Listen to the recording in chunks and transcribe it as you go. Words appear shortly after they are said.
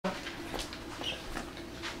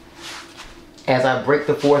as I break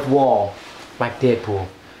the fourth wall like Deadpool.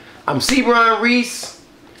 I'm Seabron Reese,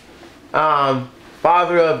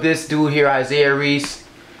 father of this dude here, Isaiah Reese,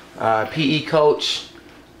 PE coach,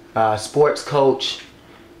 sports coach,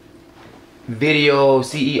 video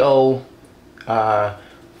CEO,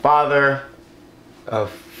 father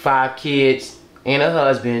of 5 kids and a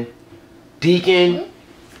husband, deacon,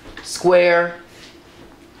 square,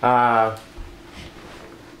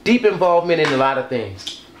 deep involvement in a lot of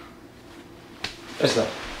things. Let's go.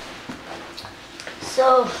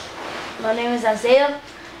 So, my name is Isaiah,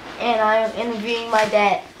 and I am interviewing my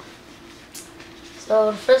dad.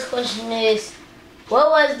 So, the first question is,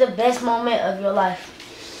 what was the best moment of your life?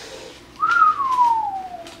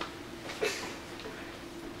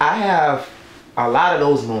 I have a lot of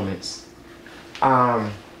those moments.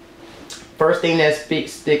 First thing that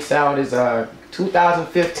sticks out is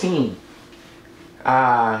 2015.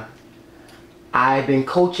 I've been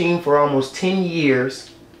coaching for almost 10 years,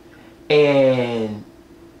 and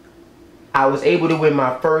I was able to win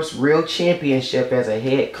my first real championship as a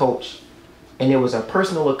head coach, and it was a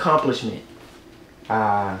personal accomplishment.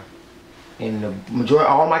 And the majority,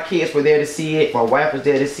 all my kids were there to see it. My wife was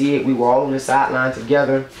there to see it. We were all on the sideline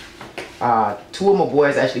together. 2 of my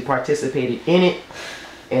boys actually participated in it,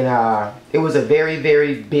 and it was a very,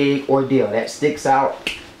 very big ordeal. That sticks out.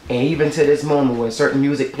 And even to this moment, when certain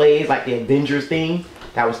music plays, like the Avengers theme,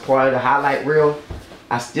 that was part of the highlight reel,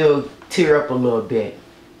 I still tear up a little bit.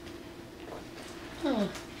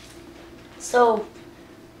 So,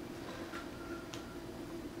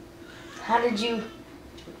 how did you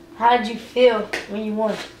feel when you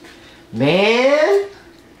won? Man,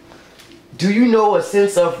 do you know a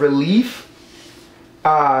sense of relief?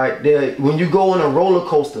 When you go on a roller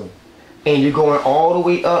coaster and you're going all the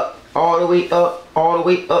way up, all the way up, all the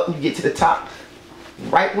way up, and you get to the top,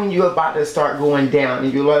 right when you're about to start going down,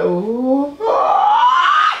 and you're like, oh,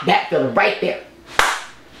 that feeling right there.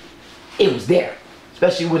 It was there.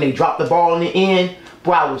 Especially when they dropped the ball in the end.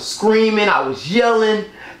 Boy, I was screaming, I was yelling.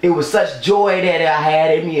 It was such joy that I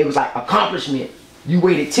had in me. It was like accomplishment. You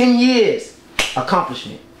waited 10 years.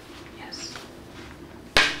 Accomplishment. Yes.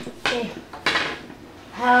 Okay.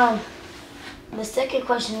 The second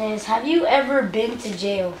question is, have you ever been to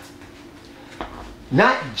jail?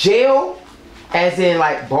 Not jail, as in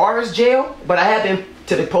like bars jail, but I have been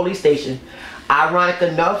to the police station. Ironic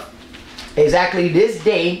enough, exactly this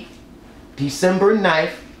day, December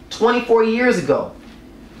 9th, 24 years ago,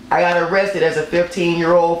 I got arrested as a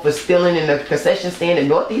 15-year-old for stealing in the concession stand at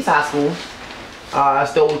Northeast High School. I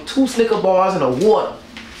stole 2 Snicker bars and a water.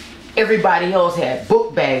 Everybody else had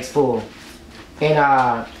book bags full. And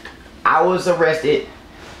I was arrested,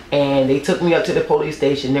 and they took me up to the police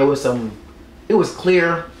station. There was it was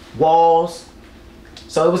clear walls,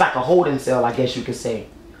 so it was like a holding cell, I guess you could say.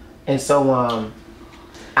 And so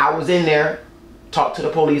I was in there, talked to the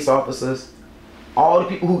police officers. All the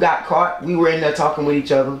people who got caught, we were in there talking with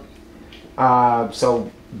each other. So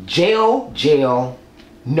jail,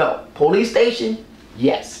 no. Police station,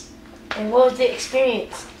 yes. And what was the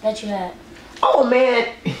experience that you had? Oh man,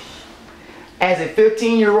 as a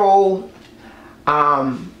 15-year-old,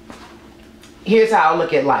 here's how I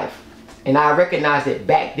look at life. And I recognized it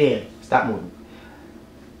back then. Stop moving.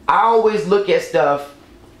 I always look at stuff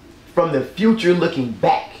from the future looking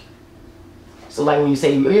back. So like when you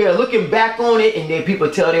say, yeah, looking back on it, and then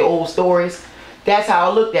people tell their old stories, that's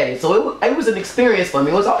how I looked at it. So it was an experience for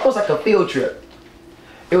me. It was almost like a field trip.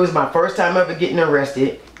 It was my first time ever getting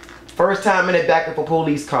arrested. First time in the back of a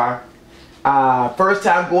police car. First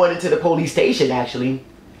time going into the police station, actually.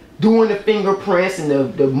 Doing the fingerprints and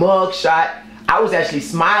the mug shot. I was actually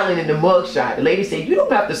smiling in the mug shot. The lady said, you don't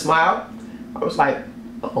have to smile. I was like,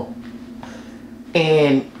 oh.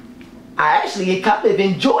 And I actually kind of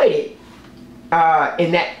enjoyed it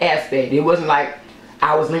in that aspect. It wasn't like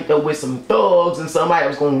I was linked up with some thugs and somebody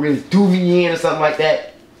was going to really do me in or something like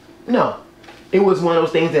that. No. It was one of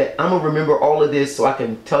those things that I'm going to remember all of this so I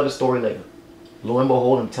can tell the story later. Lo and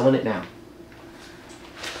behold, I'm telling it now.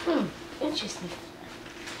 Interesting.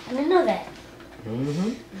 I didn't know that.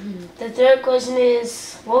 The third question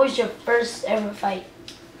is, what was your first ever fight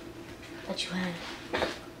that you had?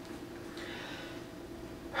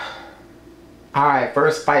 Alright,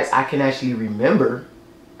 first fights I can actually remember.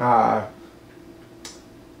 I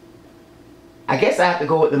guess I have to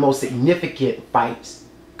go with the most significant fights,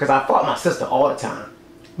 because I fought my sister all the time.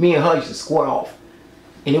 Me and her used to square off.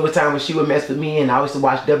 And there was time when she would mess with me, and I used to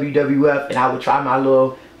watch WWF, and I would try my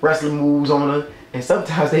little wrestling moves on her, and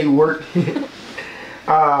sometimes they worked.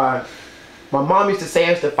 My mom used to say I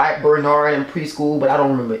used to fight Bernard in preschool, but I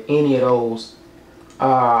don't remember any of those.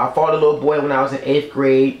 I fought a little boy when I was in 8th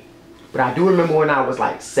grade. But I do remember when I was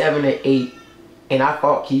like 7 or 8 and I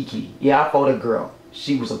fought Kiki. Yeah, I fought a girl.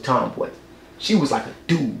 She was a tomboy. She was like a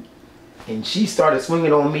dude. And she started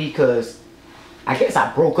swinging on me because I guess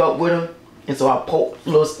I broke up with her. And so I poked a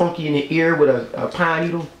little Spunky in the ear with a pine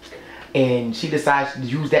needle. And she decided to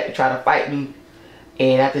use that to try to fight me.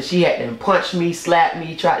 And after she had to punch me, slap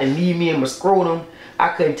me, tried to leave me in my scrotum, I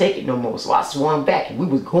couldn't take it no more. So I swung back and we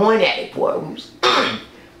was going at it, boy.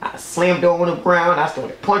 I slammed her on the ground. I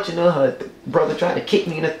started punching her. Her brother tried to kick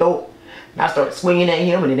me in the throat. And I started swinging at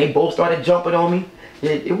him, and then they both started jumping on me.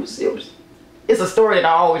 It's a story that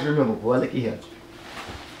I always remember, boy. Look at here.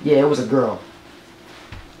 Yeah, it was a girl.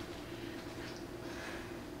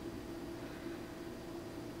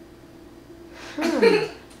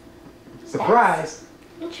 Surprise.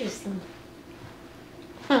 Interesting.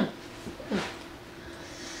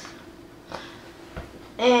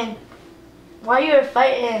 And while you were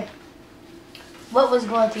fighting, what was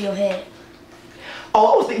going through your head?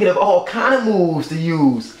 Oh, I was thinking of all kind of moves to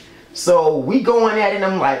use. So we going at it and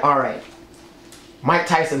I'm like, all right. Mike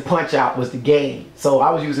Tyson Punch Out was the game. So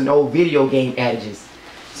I was using old video game adages.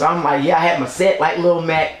 So I'm like, yeah, I had my set like Lil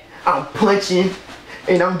Mac. I'm punching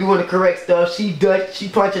and I'm doing the correct stuff. She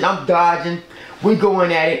punching, I'm dodging. We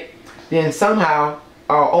going at it. Then somehow,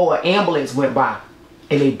 an ambulance went by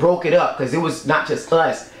and they broke it up because it was not just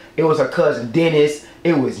us. It was her cousin Dennis.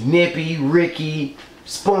 It was Nippy, Ricky,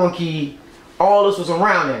 Spunky. All this was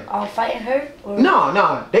around there. All fighting her? Or?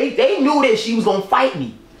 No. They knew that she was gonna fight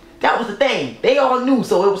me. That was the thing. They all knew,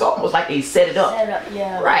 so it was almost like they set it up. Set up,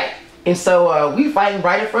 yeah. Right. And so we fighting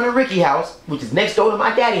right in front of Ricky's house, which is next door to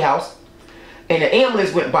my daddy's house. And the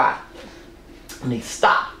ambulance went by. And they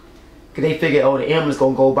stopped. Because they figured, oh, the ambulance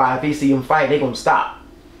gonna go by. If they see them fight, they gonna stop.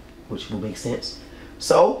 Which will make sense.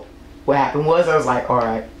 So what happened was, I was like, all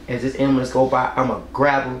right, as this ambulance go by, I'm gonna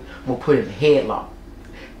grab her, I'm gonna put her in a headlock.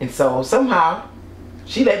 And so somehow,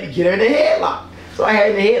 she let me get her in the headlock. So I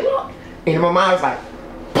had her in the headlock. And in my mind, I was like,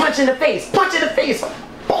 punch in the face, punch in the face.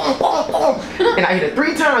 Boom, boom, boom. And I hit her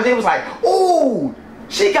 3 times. It was like, ooh,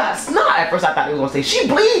 she got snot. At first I thought they was gonna say, she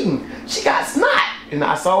bleeding. She got snot. And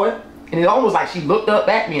I saw it. And it almost like she looked up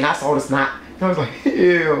at me and I saw the snot. And I was like,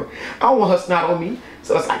 ew, I don't want her snot on me.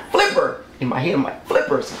 So it's like, flip her. In my head, I'm like, flip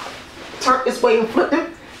her. So I turned this way and flipped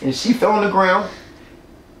her. And she fell on the ground.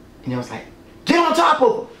 And I was like, get on top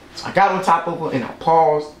of her. So I got on top of her and I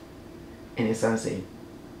paused. And then son said,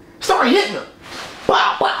 start hitting her.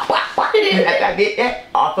 Wow, wow, wow, wow. And after I did that,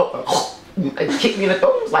 I felt it kicked me in the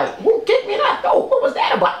throat. It was like, who kicked me in the throat? What was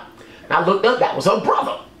that about? And I looked up, that was her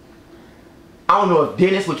brother. I don't know if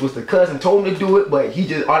Dennis, which was the cousin, told me to do it, but he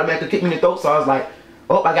just automatically kicked me in the throat. So I was like,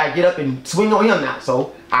 oh, I gotta get up and swing on him now.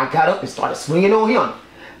 So I got up and started swinging on him.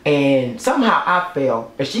 And somehow I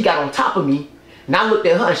fell, and she got on top of me. And I looked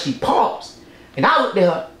at her, and she paused. And I looked at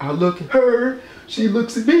her, I look at her, she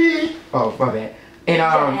looks at me. Oh, my bad. And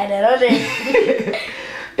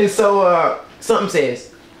and so something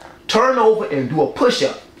says, turn over and do a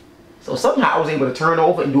push-up. So somehow I was able to turn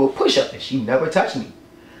over and do a push-up, and she never touched me.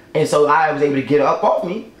 And so I was able to get her up off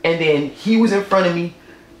me, and then he was in front of me,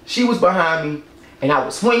 she was behind me, and I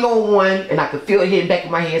would swing on one, and I could feel it hitting back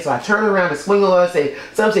in my head, so I turned around and swing on her and say,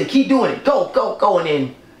 some say, keep doing it, go, go, go, and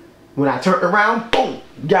then when I turned around, boom,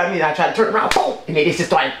 you got me, and I tried to turn around, boom, and they just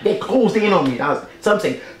started, they closed in on me. Some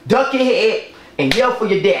say, duck your head and yell for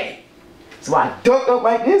your daddy. So I ducked up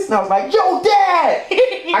like this, and I was like, yo, dad!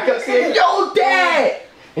 I kept saying, yo, dad!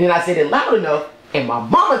 And then I said it loud enough, and my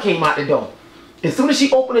mama came out the door. As soon as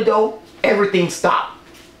she opened the door, everything stopped.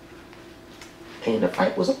 And the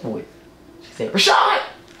fight was over with. She said, Rashad,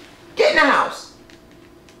 get in the house.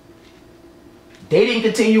 They didn't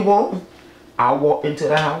continue on. I walked into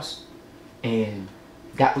the house, and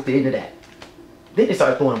that was the end of that. Then they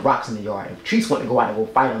started throwing rocks in the yard. And Treese wanted to go out and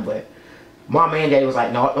go fight them, but Mama and Daddy was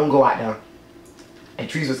like, no, don't go out there. And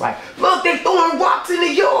Treese was like, look, they throwing rocks in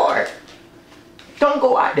the yard. Don't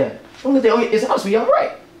go out there. Don't let them hit this house, we all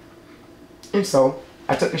right. And so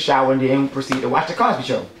I took a shower and then proceeded to watch the Cosby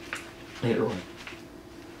Show later on.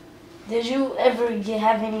 Did you ever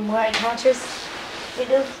have any more encounters with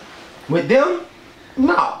them? With them?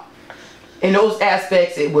 No. In those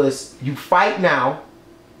aspects, it was you fight now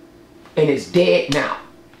and it's dead now.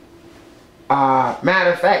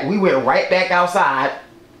 Matter of fact, we went right back outside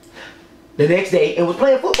the next day and was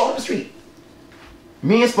playing football on the street.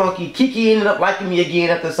 Me and Spunky, Kiki ended up liking me again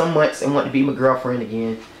after some months and wanted to be my girlfriend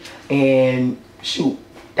again. And shoot,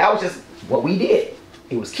 that was just what we did.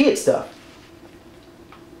 It was kid stuff.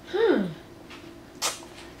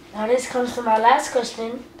 Now this comes to my last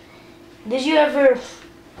question. Did you ever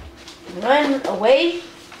run away?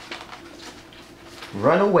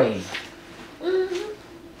 Run away?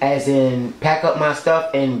 As in, pack up my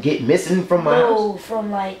stuff and get missing from my house? No,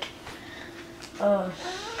 from like, the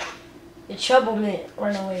trouble meant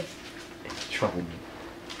run away. Trouble me.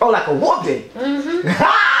 Oh, like a whooping? Mm-hmm.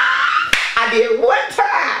 I did one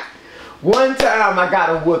time. One time I got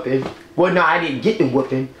a whooping. Well, no, I didn't get the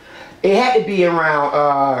whooping. It had to be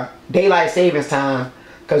around daylight savings time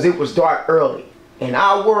because it was dark early. In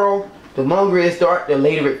our world, the longer it's dark, the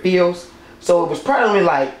later it feels. So it was probably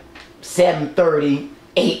like 7:30,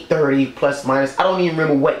 8:30 plus minus. I don't even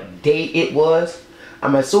remember what day it was.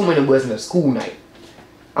 I'm assuming it wasn't a school night.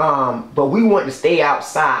 But we wanted to stay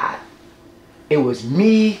outside. It was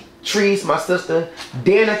me, Treese, my sister,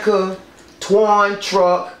 Danica, Twan,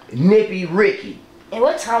 Truck, Nippy, Ricky. And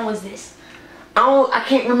what time was this? I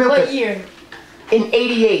can't remember. What year? In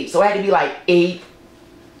 88, so I had to be like 8,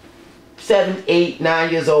 7, 8,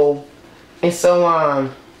 9 years old. And so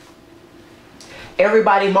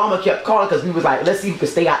everybody, mama kept calling because we was like, let's see who could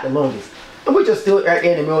stay out the longest. And we just stood right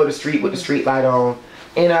in the middle of the street with the street light on.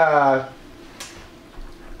 And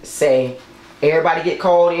say, everybody get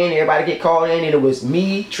called in, and it was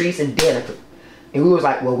me, Treese, and Danica. And we was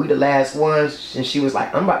like, well, we the last ones. And she was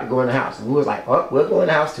like, I'm about to go in the house. And we was like, oh, we'll go in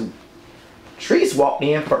the house too. Treese walked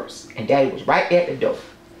in first, and Daddy was right at the door.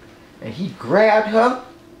 And he grabbed her,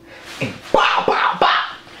 and bow, bow,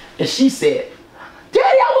 bow. And she said,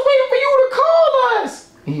 Daddy, I was waiting for you to call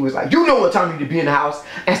us. And he was like, you know what time you need to be in the house,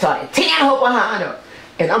 and started tearing her behind her.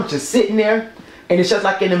 And I'm just sitting there, and it's just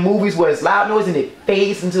like in the movies where it's loud noise, and it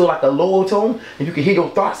fades into like a lower tone, and you can hear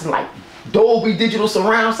your thoughts in like Dolby Digital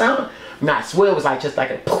surround sound. And I swear it was like just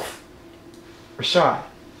like a poof. Rashad,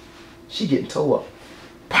 she getting towed up.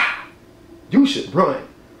 Pow. You should run.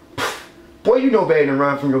 Poof. Boy, you know better than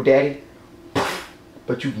run from your daddy. Poof.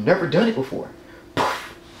 But you've never done it before.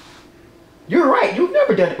 Poof. You're right, you've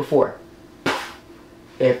never done it before. Poof.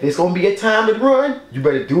 If it's gonna be a time to run, you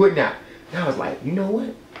better do it now. And I was like, you know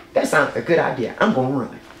what? That sounds like a good idea. I'm gonna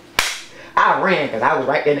run. I ran because I was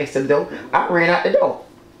right there next to the door. I ran out the door.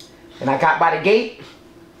 And I got by the gate.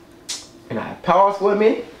 And I paused for a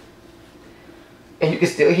minute. And you can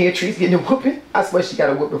still hear Treese getting a whooping. I swear she got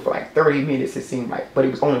a whooping for like 30 minutes, it seemed like. But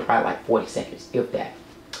it was only probably like 40 seconds, if that.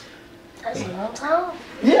 That's a long time.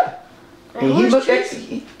 Yeah. And he looked at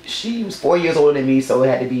she was 4 years older than me, so it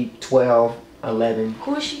had to be 12, 11.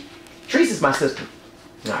 Who is she? Treese is my sister.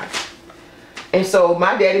 Alright. And so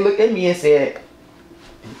my daddy looked at me and said,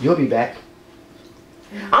 you'll be back.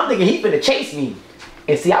 I'm thinking he finna chase me.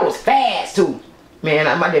 And see, I was fast too. Man,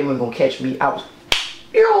 my daddy wasn't gonna catch me. I was,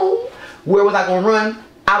 where was I gonna run?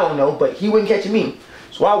 I don't know, but he wasn't catching me.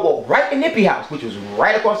 So I walked right in Nippy house, which was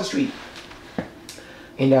right across the street.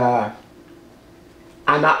 And I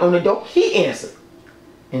knocked on the door. He answered.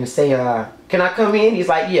 And say, can I come in? He's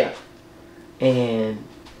like, yeah. And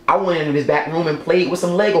I went into this back room and played with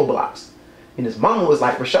some Lego blocks. And his mama was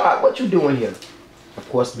like, Rashad, what you doing here? Of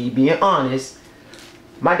course, me being honest,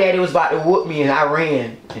 my daddy was about to whoop me and I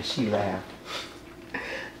ran. And she laughed.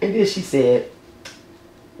 And then she said,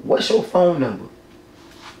 what's your phone number?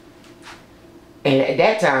 And at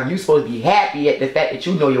that time, you're supposed to be happy at the fact that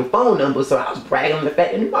you know your phone number. So I was bragging on the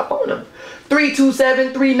fact that I knew my phone number.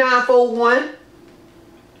 327-3941.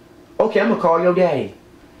 Okay, I'm going to call your daddy.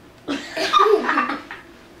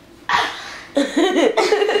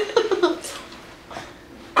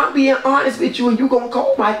 I'm being honest with you and you going to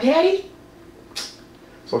call my daddy?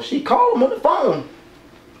 So she called him on the phone.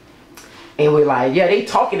 And we're like, yeah, they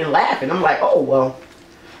talking and laughing. I'm like, oh, well,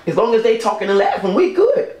 as long as they talking and laughing, we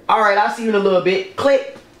good. All right, I'll see you in a little bit.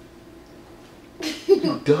 Click.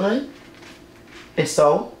 You done? And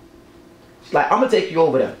so, she's like, I'm going to take you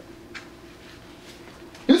over there.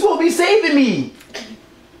 You're supposed to be saving me.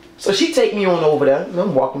 So she take me on over there. And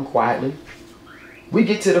I'm walking quietly. We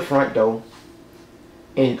get to the front door.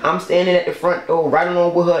 And I'm standing at the front door right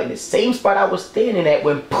along with her in the same spot I was standing at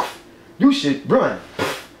when, poof, you should run.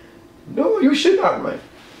 Poof, no, you should not run.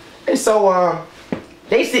 And so,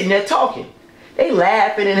 they sitting there talking. They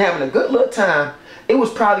laughing and having a good little time. It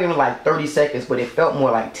was probably only like 30 seconds, but it felt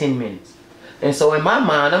more like 10 minutes. And so in my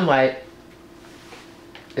mind, I'm like,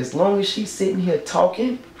 as long as she's sitting here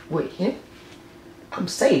talking with him, I'm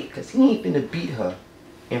safe because he ain't finna beat her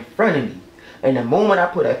in front of me. And the moment I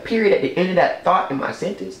put a period at the end of that thought in my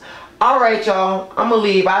sentence, all right, y'all, I'm gonna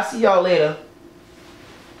leave. I'll see y'all later.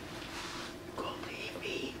 Gonna leave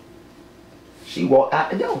me. She walked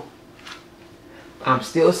out the door. I'm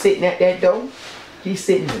still sitting at that door. He's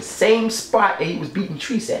sitting in the same spot that he was beating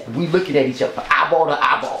Treese at. We looking at each other, eyeball to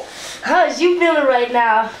eyeball. How's you feeling right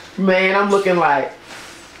now? Man, I'm looking like,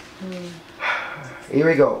 here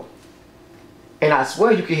we go. And I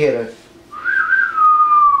swear you can hear the,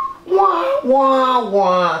 wow. wah,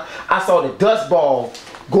 wah. I saw the dust ball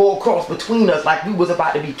go across between us like we was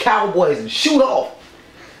about to be cowboys and shoot off.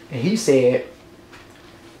 And he said,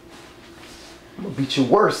 I'm gonna beat you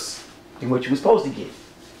worse than what you were supposed to get.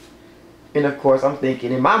 And of course, I'm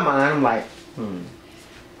thinking in my mind, I'm like,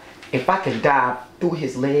 if I can dive through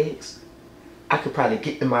his legs, I could probably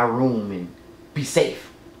get to my room and be safe.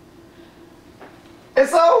 And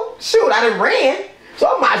so, shoot, I done ran, so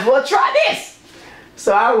I might as well try this.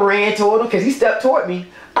 So I ran toward him because he stepped toward me.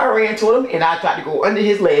 I ran toward him and I tried to go under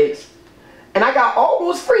his legs. And I got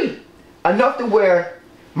almost free, enough to where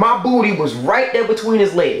my booty was right there between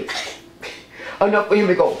his legs. Enough for him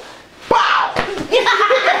to go, pow!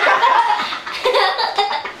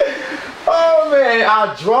 Oh man,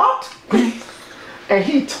 I dropped and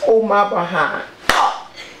he tore my behind.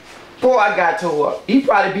 Boy, I got tore up. He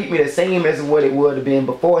probably beat me the same as what it would have been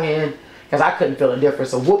beforehand because I couldn't feel a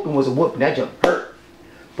difference. A whooping was a whooping. That jump hurt.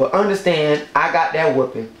 But understand, I got that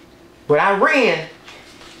whooping. But I ran.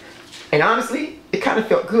 And honestly, it kind of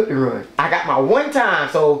felt good to run. I got my one time,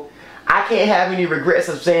 so I can't have any regrets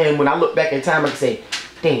of saying when I look back in time, I can say,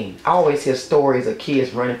 dang, I always hear stories of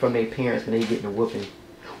kids running from their parents when they getting a whooping.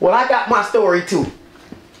 Well, I got my story too.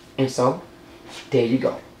 And so, there you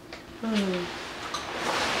go.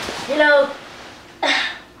 You know,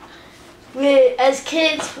 as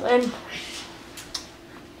kids, when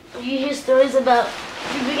you hear stories about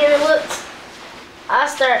people getting whooped, I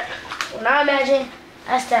start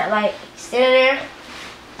like standing there,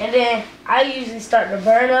 and then I usually start to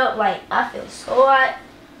burn up, like I feel so hot,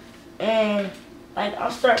 and like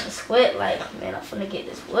I'm starting to sweat, like man, I'm finna get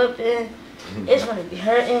this whooping, it's gonna be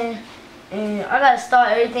hurting, and I gotta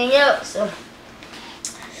start everything else, so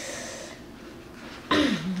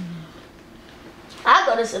I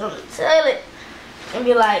go to sit on the toilet and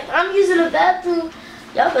be like, I'm using the bathroom.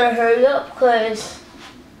 Y'all better hurry up, because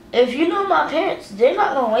if you know my parents, they're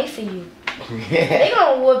not going to wait for you. They're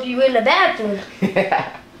going to whoop you in the bathroom.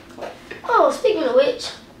 Oh, speaking of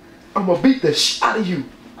which, I'm going to beat the shit out of you.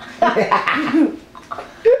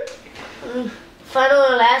 Final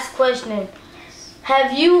and last question.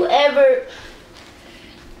 Have you ever...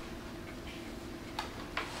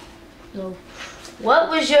 No. What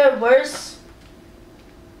was your worst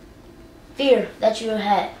fear that you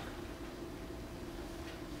had?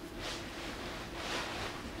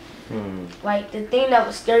 Like the thing that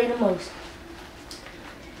would scare you the most.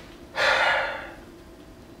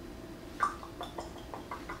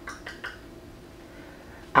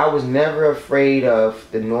 I was never afraid of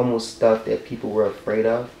the normal stuff that people were afraid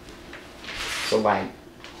of. So like,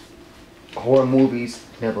 horror movies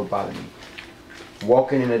never bothered me.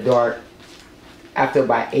 Walking in the dark, after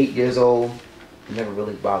about 8 years old, never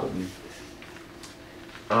really bothered me.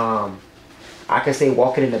 I can say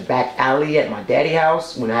walking in the back alley at my daddy's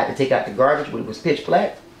house when I had to take out the garbage when it was pitch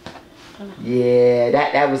black. Yeah,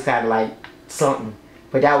 that was kind of like something.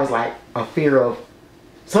 But that was like a fear of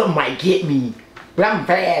something might get me. But I'm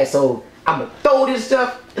fast, so I'm going to throw this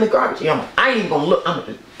stuff in the garbage. I ain't even going to look. I'm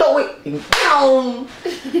going to throw it and down.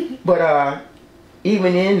 But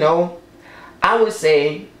even then, no. I would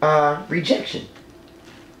say rejection.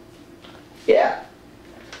 Yeah.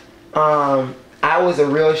 I was a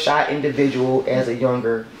real shy individual as a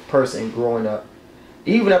younger person growing up.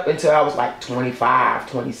 Even up until I was like 25,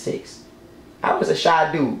 26. I was a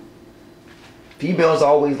shy dude. Females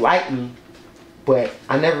always liked me, but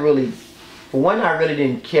I never really, for one, I really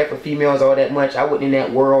didn't care for females all that much. I wasn't in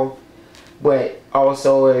that world. But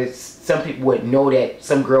also, as some people would know that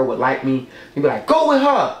some girl would like me, they'd be like, go with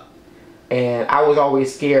her. And I was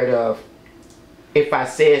always scared of if I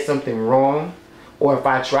said something wrong, or if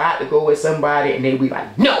I tried to go with somebody and they'd be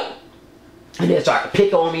like, no! And they'd start to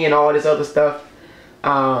pick on me and all this other stuff.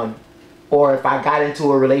 Or if I got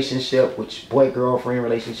into a relationship, which boy-girlfriend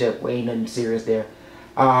relationship, ain't nothing serious there,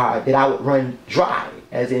 that I would run dry.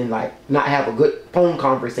 As in like, not have a good phone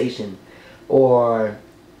conversation. Or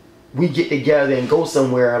we get together and go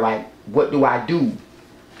somewhere, like, what do I do?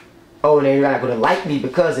 Oh, and they're not going to like me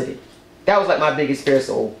because of it. That was like my biggest fear.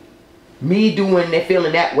 So me doing that,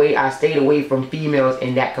 feeling that way, I stayed away from females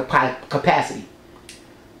in that capacity.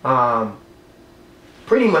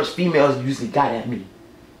 Pretty much females usually got at me.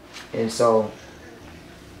 And so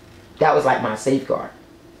that was like my safeguard.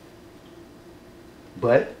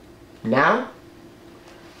 But now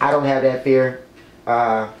I don't have that fear.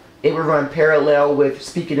 It would run parallel with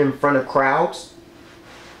speaking in front of crowds.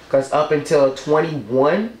 Because up until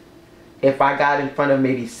 21, if I got in front of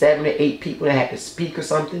maybe 7 or 8 people and I had to speak or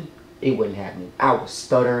something, it wouldn't happen. I was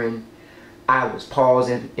stuttering. I was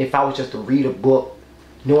pausing. If I was just to read a book,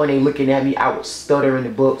 knowing they looking at me, I would stutter in the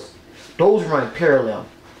books. Those run parallel.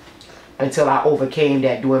 until I overcame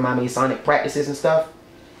that doing my Masonic practices and stuff.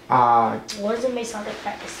 What is a Masonic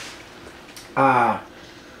practice?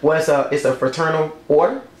 Well, it's a fraternal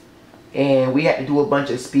order, and we had to do a bunch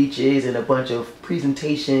of speeches and a bunch of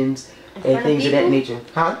presentations and things of that nature.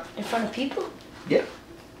 Huh? In front of people? Yeah.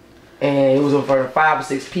 And it was in front of 5 or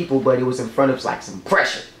 6 people, but it was in front of like some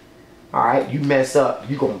pressure. All right, you mess up,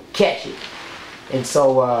 you gonna catch it. And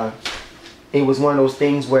so it was one of those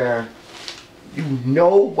things where you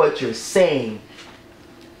know what you're saying,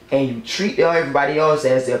 and you treat everybody else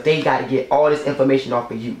as if they got to get all this information off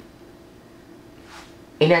of you.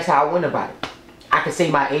 And that's how I went about it. I could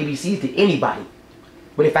say my ABCs to anybody,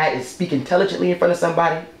 but if I had to speak intelligently in front of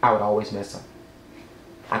somebody, I would always mess up.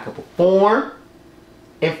 I could perform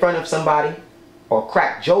in front of somebody or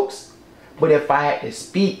crack jokes, but if I had to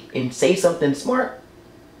speak and say something smart,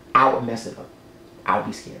 I would mess it up. I would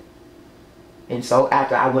be scared. And so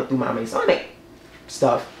after I went through my Masonic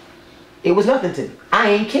stuff, it was nothing to me.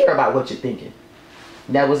 I ain't care about what you're thinking.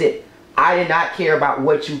 And that was it. I did not care about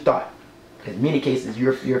what you thought. Because in many cases,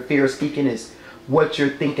 your fear of speaking is what you're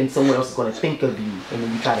thinking someone else is going to think of you, and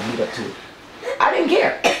then you try to meet up to it. I didn't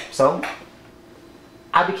care. So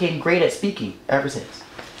I became great at speaking ever since.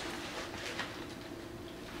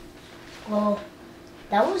 Well,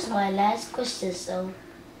 that was my last question, so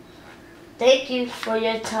thank you for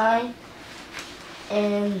your time,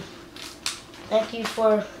 and thank you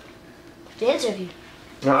for the interview.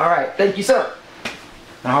 All right. Thank you, sir.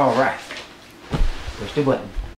 All right. Push the button.